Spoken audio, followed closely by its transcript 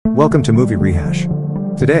Welcome to Movie Rehash.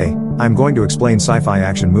 Today, I'm going to explain sci-fi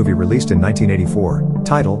action movie released in 1984,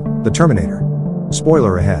 title, The Terminator.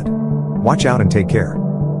 Spoiler ahead. Watch out and take care.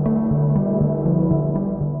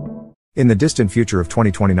 In the distant future of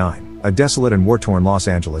 2029, a desolate and war-torn Los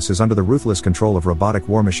Angeles is under the ruthless control of robotic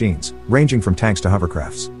war machines, ranging from tanks to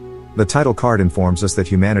hovercrafts. The title card informs us that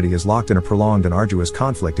humanity is locked in a prolonged and arduous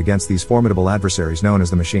conflict against these formidable adversaries known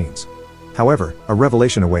as the machines. However, a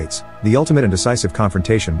revelation awaits. The ultimate and decisive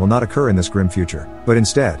confrontation will not occur in this grim future, but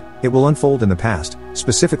instead, it will unfold in the past,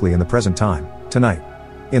 specifically in the present time, tonight.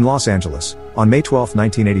 In Los Angeles, on May 12,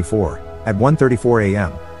 1984, at 1:34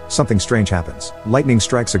 a.m., something strange happens. Lightning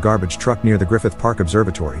strikes a garbage truck near the Griffith Park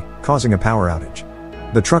Observatory, causing a power outage.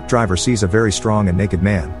 The truck driver sees a very strong and naked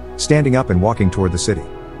man, standing up and walking toward the city.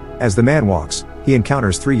 As the man walks, he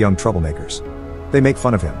encounters three young troublemakers. They make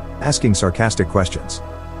fun of him, asking sarcastic questions.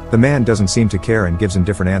 The man doesn't seem to care and gives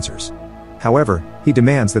indifferent answers. However, he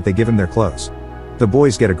demands that they give him their clothes. The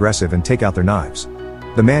boys get aggressive and take out their knives.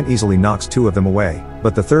 The man easily knocks two of them away,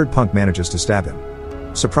 but the third punk manages to stab him.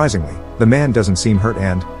 Surprisingly, the man doesn't seem hurt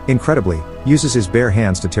and, incredibly, uses his bare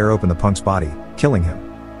hands to tear open the punk's body, killing him.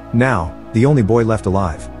 Now, the only boy left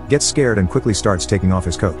alive, gets scared and quickly starts taking off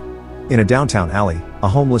his coat. In a downtown alley, a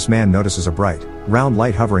homeless man notices a bright, round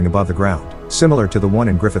light hovering above the ground, similar to the one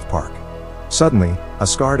in Griffith Park. Suddenly, a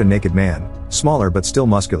scarred and naked man, smaller but still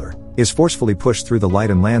muscular, is forcefully pushed through the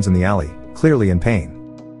light and lands in the alley, clearly in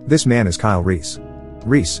pain. This man is Kyle Reese.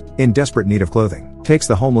 Reese, in desperate need of clothing, takes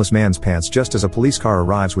the homeless man's pants just as a police car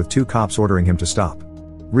arrives with two cops ordering him to stop.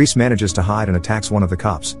 Reese manages to hide and attacks one of the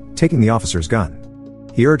cops, taking the officer's gun.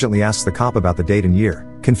 He urgently asks the cop about the date and year,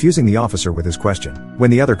 confusing the officer with his question.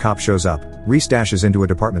 When the other cop shows up, Reese dashes into a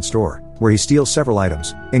department store, where he steals several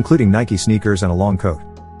items, including Nike sneakers and a long coat.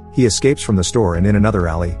 He escapes from the store and in another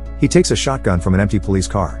alley, he takes a shotgun from an empty police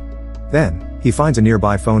car. Then, he finds a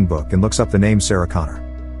nearby phone book and looks up the name Sarah Connor.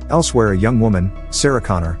 Elsewhere, a young woman, Sarah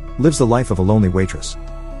Connor, lives the life of a lonely waitress.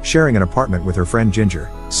 Sharing an apartment with her friend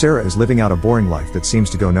Ginger, Sarah is living out a boring life that seems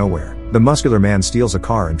to go nowhere. The muscular man steals a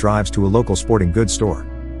car and drives to a local sporting goods store.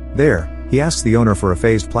 There, he asks the owner for a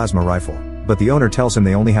phased plasma rifle, but the owner tells him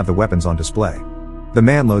they only have the weapons on display. The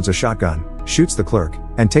man loads a shotgun, shoots the clerk,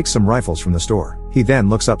 and takes some rifles from the store. He then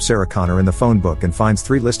looks up Sarah Connor in the phone book and finds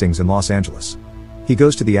 3 listings in Los Angeles. He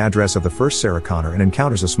goes to the address of the first Sarah Connor and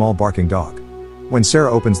encounters a small barking dog. When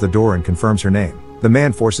Sarah opens the door and confirms her name, the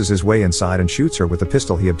man forces his way inside and shoots her with the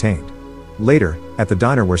pistol he obtained. Later, at the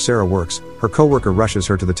diner where Sarah works, her coworker rushes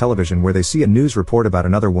her to the television where they see a news report about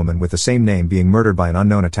another woman with the same name being murdered by an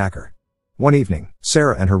unknown attacker. One evening,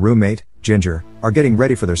 Sarah and her roommate, Ginger, are getting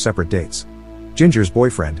ready for their separate dates. Ginger's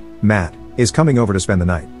boyfriend, Matt, is coming over to spend the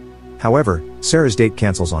night. However, Sarah's date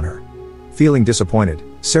cancels on her. Feeling disappointed,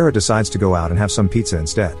 Sarah decides to go out and have some pizza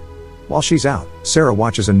instead. While she's out, Sarah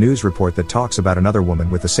watches a news report that talks about another woman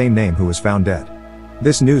with the same name who was found dead.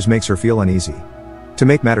 This news makes her feel uneasy. To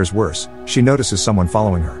make matters worse, she notices someone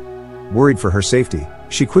following her. Worried for her safety,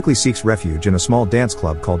 she quickly seeks refuge in a small dance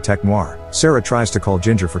club called Tech Noir. Sarah tries to call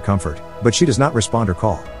Ginger for comfort, but she does not respond or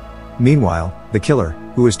call. Meanwhile, the killer,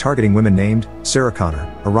 who is targeting women named Sarah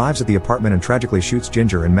Connor, arrives at the apartment and tragically shoots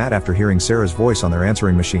Ginger and Matt after hearing Sarah's voice on their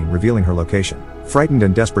answering machine revealing her location. Frightened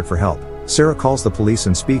and desperate for help, Sarah calls the police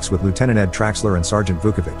and speaks with Lieutenant Ed Traxler and Sergeant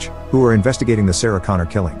Vukovic, who are investigating the Sarah Connor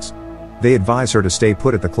killings. They advise her to stay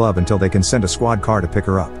put at the club until they can send a squad car to pick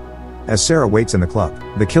her up. As Sarah waits in the club,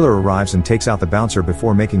 the killer arrives and takes out the bouncer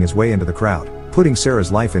before making his way into the crowd, putting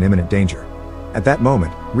Sarah's life in imminent danger. At that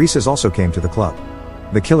moment, Reese also came to the club.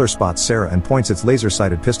 The killer spots Sarah and points its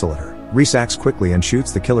laser-sighted pistol at her. Reese acts quickly and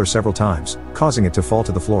shoots the killer several times, causing it to fall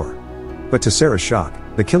to the floor. But to Sarah's shock,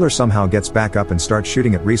 the killer somehow gets back up and starts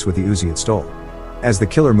shooting at Reese with the Uzi it stole. As the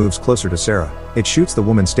killer moves closer to Sarah, it shoots the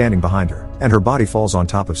woman standing behind her, and her body falls on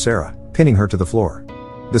top of Sarah, pinning her to the floor.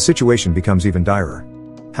 The situation becomes even direr.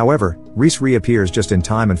 However, Reese reappears just in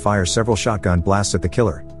time and fires several shotgun blasts at the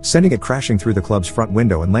killer, sending it crashing through the club's front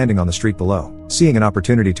window and landing on the street below. Seeing an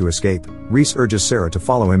opportunity to escape, Reese urges Sarah to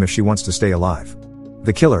follow him if she wants to stay alive.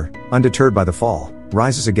 The killer, undeterred by the fall,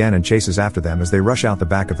 rises again and chases after them as they rush out the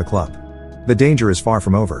back of the club. The danger is far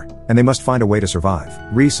from over, and they must find a way to survive.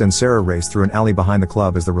 Reese and Sarah race through an alley behind the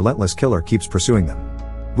club as the relentless killer keeps pursuing them.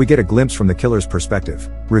 We get a glimpse from the killer's perspective,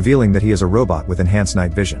 revealing that he is a robot with enhanced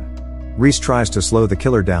night vision. Reese tries to slow the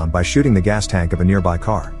killer down by shooting the gas tank of a nearby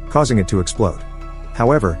car, causing it to explode.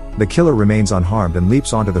 However, the killer remains unharmed and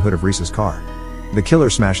leaps onto the hood of Reese's car. The killer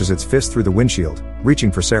smashes its fist through the windshield,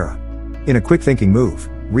 reaching for Sarah. In a quick thinking move,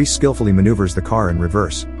 Reese skillfully maneuvers the car in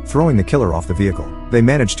reverse, throwing the killer off the vehicle. They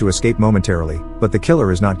manage to escape momentarily, but the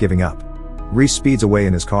killer is not giving up. Reese speeds away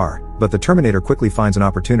in his car, but the Terminator quickly finds an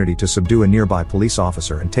opportunity to subdue a nearby police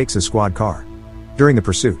officer and takes his squad car. During the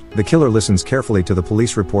pursuit, the killer listens carefully to the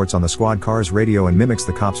police reports on the squad car's radio and mimics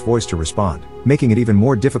the cop's voice to respond, making it even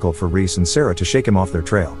more difficult for Reese and Sarah to shake him off their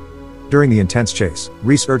trail. During the intense chase,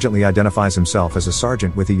 Reese urgently identifies himself as a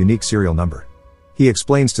sergeant with a unique serial number. He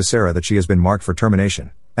explains to Sarah that she has been marked for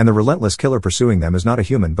termination, and the relentless killer pursuing them is not a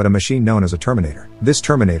human but a machine known as a Terminator. This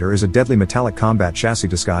Terminator is a deadly metallic combat chassis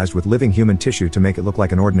disguised with living human tissue to make it look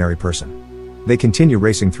like an ordinary person. They continue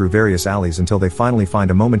racing through various alleys until they finally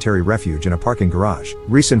find a momentary refuge in a parking garage.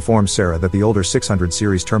 Reese informs Sarah that the older 600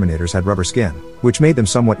 series Terminators had rubber skin, which made them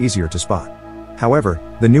somewhat easier to spot. However,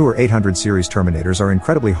 the newer 800 series Terminators are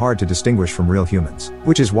incredibly hard to distinguish from real humans,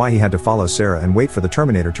 which is why he had to follow Sarah and wait for the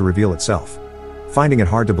Terminator to reveal itself. Finding it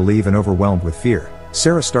hard to believe and overwhelmed with fear,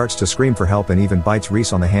 Sarah starts to scream for help and even bites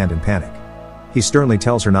Reese on the hand in panic. He sternly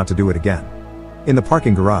tells her not to do it again. In the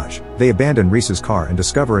parking garage, they abandon Reese's car and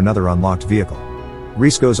discover another unlocked vehicle.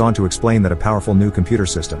 Reese goes on to explain that a powerful new computer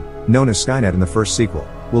system, known as Skynet in the first sequel,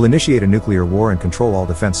 will initiate a nuclear war and control all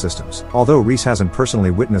defense systems. Although Reese hasn't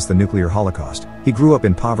personally witnessed the nuclear holocaust, he grew up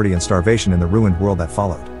in poverty and starvation in the ruined world that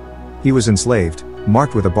followed. He was enslaved,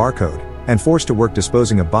 marked with a barcode, and forced to work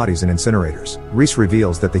disposing of bodies in incinerators. Reese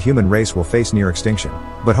reveals that the human race will face near extinction,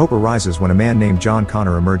 but hope arises when a man named John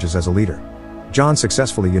Connor emerges as a leader. John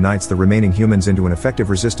successfully unites the remaining humans into an effective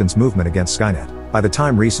resistance movement against Skynet. By the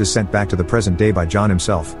time Reese is sent back to the present day by John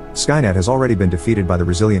himself, Skynet has already been defeated by the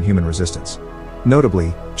resilient human resistance.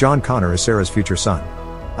 Notably, John Connor is Sarah's future son.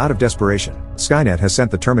 Out of desperation, Skynet has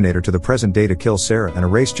sent the Terminator to the present day to kill Sarah and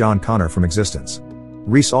erase John Connor from existence.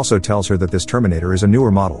 Reese also tells her that this Terminator is a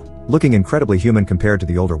newer model, looking incredibly human compared to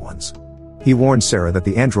the older ones. He warns Sarah that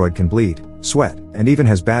the android can bleed, sweat, and even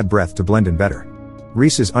has bad breath to blend in better.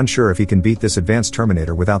 Reese is unsure if he can beat this advanced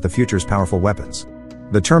Terminator without the future's powerful weapons.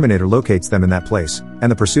 The Terminator locates them in that place, and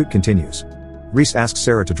the pursuit continues. Reese asks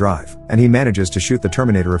Sarah to drive, and he manages to shoot the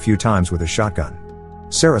Terminator a few times with his shotgun.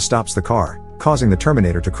 Sarah stops the car, causing the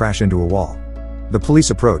Terminator to crash into a wall. The police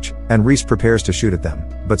approach, and Reese prepares to shoot at them,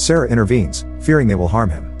 but Sarah intervenes, fearing they will harm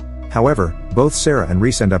him. However, both Sarah and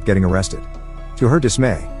Reese end up getting arrested. To her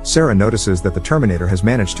dismay, Sarah notices that the Terminator has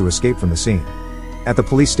managed to escape from the scene. At the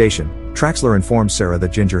police station, Traxler informs Sarah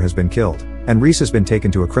that Ginger has been killed, and Reese has been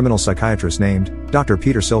taken to a criminal psychiatrist named Dr.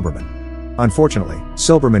 Peter Silberman. Unfortunately,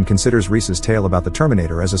 Silberman considers Reese's tale about the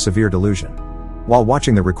Terminator as a severe delusion. While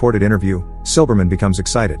watching the recorded interview, Silberman becomes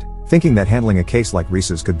excited, thinking that handling a case like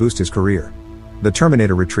Reese's could boost his career. The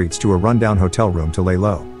Terminator retreats to a rundown hotel room to lay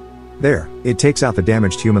low. There, it takes out the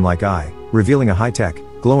damaged human-like eye, revealing a high-tech,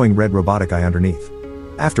 glowing red robotic eye underneath.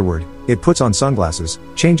 Afterward, it puts on sunglasses,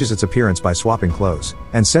 changes its appearance by swapping clothes,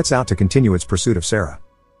 and sets out to continue its pursuit of Sarah.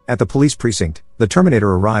 At the police precinct, the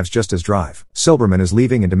Terminator arrives just as Silberman is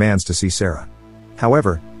leaving and demands to see Sarah.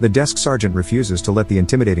 However, the desk sergeant refuses to let the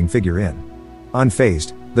intimidating figure in.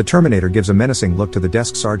 Unfazed, the Terminator gives a menacing look to the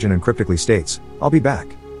desk sergeant and cryptically states, "I'll be back."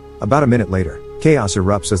 About a minute later, chaos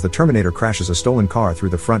erupts as the Terminator crashes a stolen car through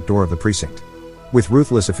the front door of the precinct. With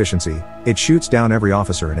ruthless efficiency, it shoots down every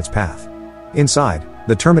officer in its path. Inside,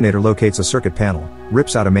 the Terminator locates a circuit panel,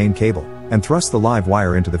 rips out a main cable, and thrusts the live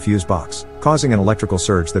wire into the fuse box, causing an electrical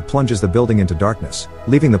surge that plunges the building into darkness,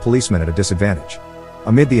 leaving the policemen at a disadvantage.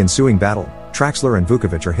 Amid the ensuing battle, Traxler and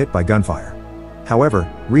Vukovic are hit by gunfire. However,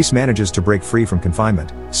 Reese manages to break free from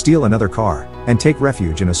confinement, steal another car, and take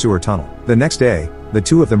refuge in a sewer tunnel. The next day, the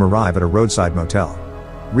two of them arrive at a roadside motel.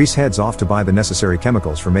 Reese heads off to buy the necessary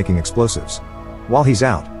chemicals for making explosives. While he's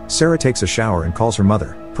out, Sarah takes a shower and calls her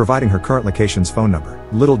mother, providing her current location's phone number.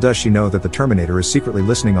 Little does she know that the Terminator is secretly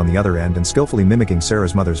listening on the other end and skillfully mimicking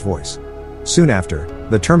Sarah's mother's voice. Soon after,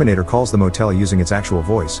 the Terminator calls the motel using its actual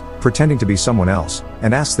voice, pretending to be someone else,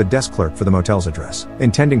 and asks the desk clerk for the motel's address,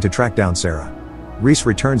 intending to track down Sarah. Reese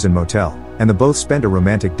returns in motel, and the both spend a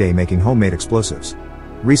romantic day making homemade explosives.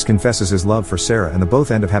 Reese confesses his love for Sarah and the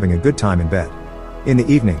both end up having a good time in bed. In the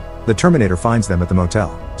evening, the Terminator finds them at the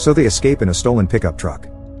motel, so they escape in a stolen pickup truck.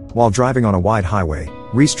 While driving on a wide highway,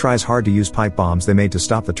 Reese tries hard to use pipe bombs they made to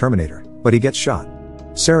stop the Terminator, but he gets shot.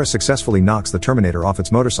 Sarah successfully knocks the Terminator off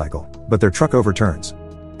its motorcycle, but their truck overturns.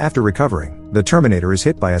 After recovering, the Terminator is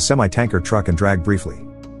hit by a semi-tanker truck and dragged briefly.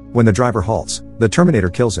 When the driver halts, the Terminator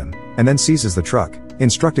kills him, and then seizes the truck,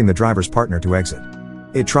 instructing the driver's partner to exit.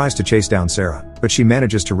 It tries to chase down Sarah, but she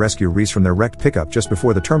manages to rescue Reese from their wrecked pickup just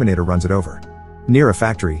before the Terminator runs it over. Near a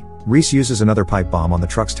factory, Reese uses another pipe bomb on the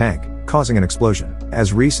truck's tank, causing an explosion.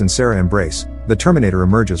 As Reese and Sarah embrace, the Terminator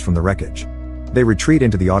emerges from the wreckage. They retreat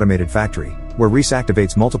into the automated factory, where Reese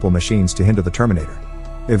activates multiple machines to hinder the Terminator.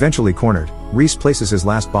 Eventually cornered, Reese places his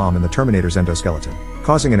last bomb in the Terminator's endoskeleton,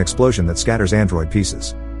 causing an explosion that scatters android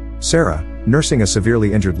pieces. Sarah, nursing a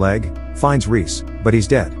severely injured leg, finds Reese, but he's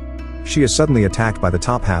dead. She is suddenly attacked by the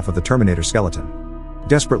top half of the Terminator skeleton.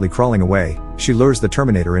 Desperately crawling away, she lures the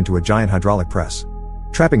Terminator into a giant hydraulic press.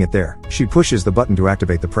 Trapping it there, she pushes the button to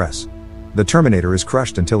activate the press. The Terminator is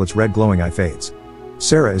crushed until its red glowing eye fades.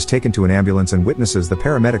 Sarah is taken to an ambulance and witnesses the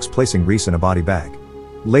paramedics placing Reese in a body bag.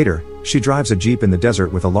 Later, she drives a Jeep in the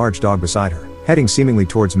desert with a large dog beside her, heading seemingly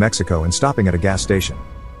towards Mexico and stopping at a gas station.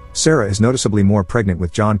 Sarah is noticeably more pregnant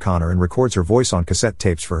with John Connor and records her voice on cassette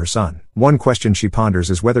tapes for her son. One question she ponders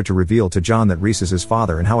is whether to reveal to John that Reese is his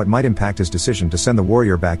father and how it might impact his decision to send the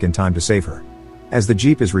warrior back in time to save her. As the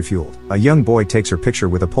Jeep is refueled, a young boy takes her picture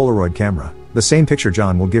with a Polaroid camera, the same picture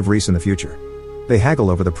John will give Reese in the future. They haggle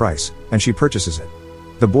over the price, and she purchases it.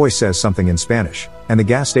 The boy says something in Spanish, and the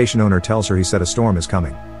gas station owner tells her he said a storm is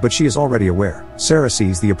coming, but she is already aware. Sarah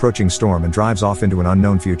sees the approaching storm and drives off into an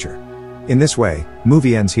unknown future. In this way,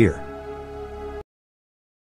 movie ends here.